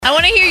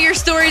want to hear your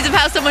stories of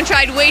how someone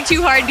tried way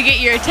too hard to get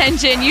your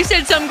attention. You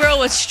said some girl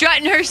was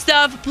strutting her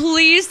stuff.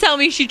 Please tell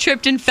me she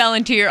tripped and fell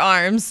into your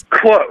arms.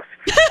 Close.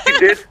 She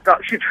did.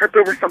 She tripped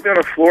over something on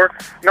the floor.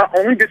 Not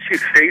only did she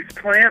face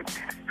plant,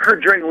 her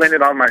drink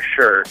landed on my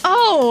shirt.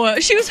 Oh,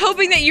 she was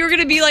hoping that you were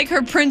going to be like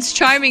her Prince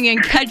Charming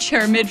and catch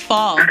her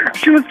mid-fall.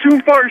 She was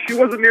too far. She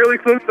wasn't nearly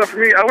close enough for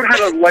me. I would have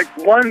had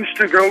to lunge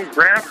to go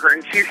grab her,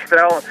 and she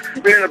fell.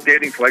 We ended up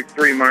dating for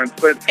 3 months,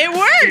 but It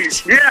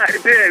worked. yeah,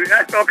 it did.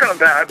 I felt kind of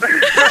bad.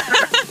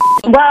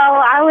 Well,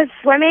 I was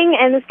swimming,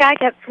 and this guy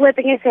kept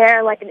flipping his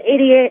hair like an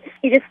idiot.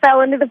 He just fell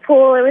into the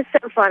pool. It was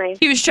so funny.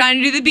 He was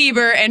trying to do the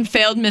Bieber and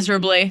failed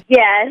miserably.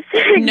 Yes,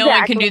 exactly. No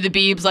one can do the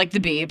Biebs like the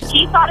Biebs.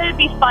 He thought it would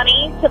be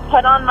funny to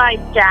put on my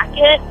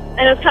jacket, and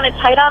it was kind of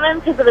tight on him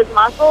because of his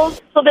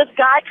muscles. So this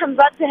guy comes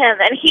up to him,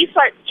 and he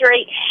starts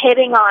straight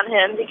hitting on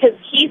him because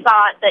he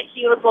thought that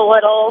he was a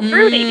little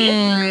fruity.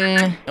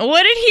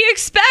 What did he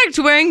expect?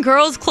 Wearing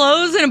girls'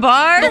 clothes in a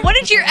bar? But what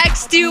did your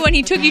ex do when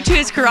he took you to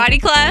his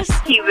karate class?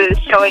 He was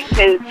showing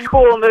his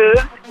cool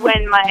moves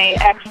when my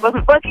ex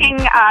wasn't looking.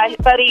 His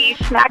buddy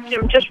smacked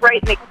him just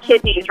right in the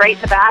kidneys, right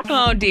in the back.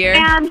 Oh, dear.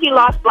 And he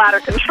lost bladder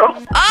control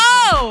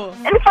Oh!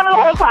 in front of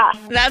the whole class.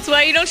 That's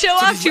why you don't show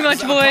off too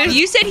much, boys.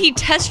 You said he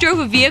test drove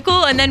a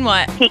vehicle and then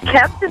what? He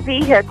kept the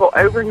vehicle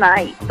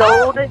overnight,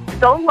 sold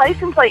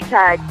license plate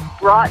tags,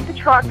 brought the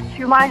truck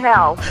to my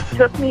house,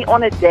 took me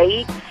on a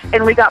date,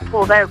 and we got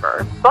pulled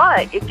over.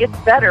 But it gets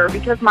better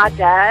because my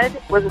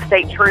dad was a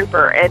state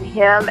trooper, and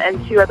him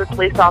and 2 other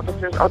police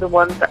officers are the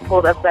ones that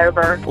pulled us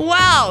over.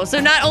 Wow, so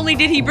not only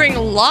did he bring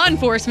law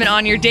enforcement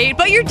on your date,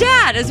 but your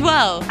dad as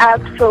well.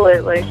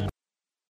 Absolutely.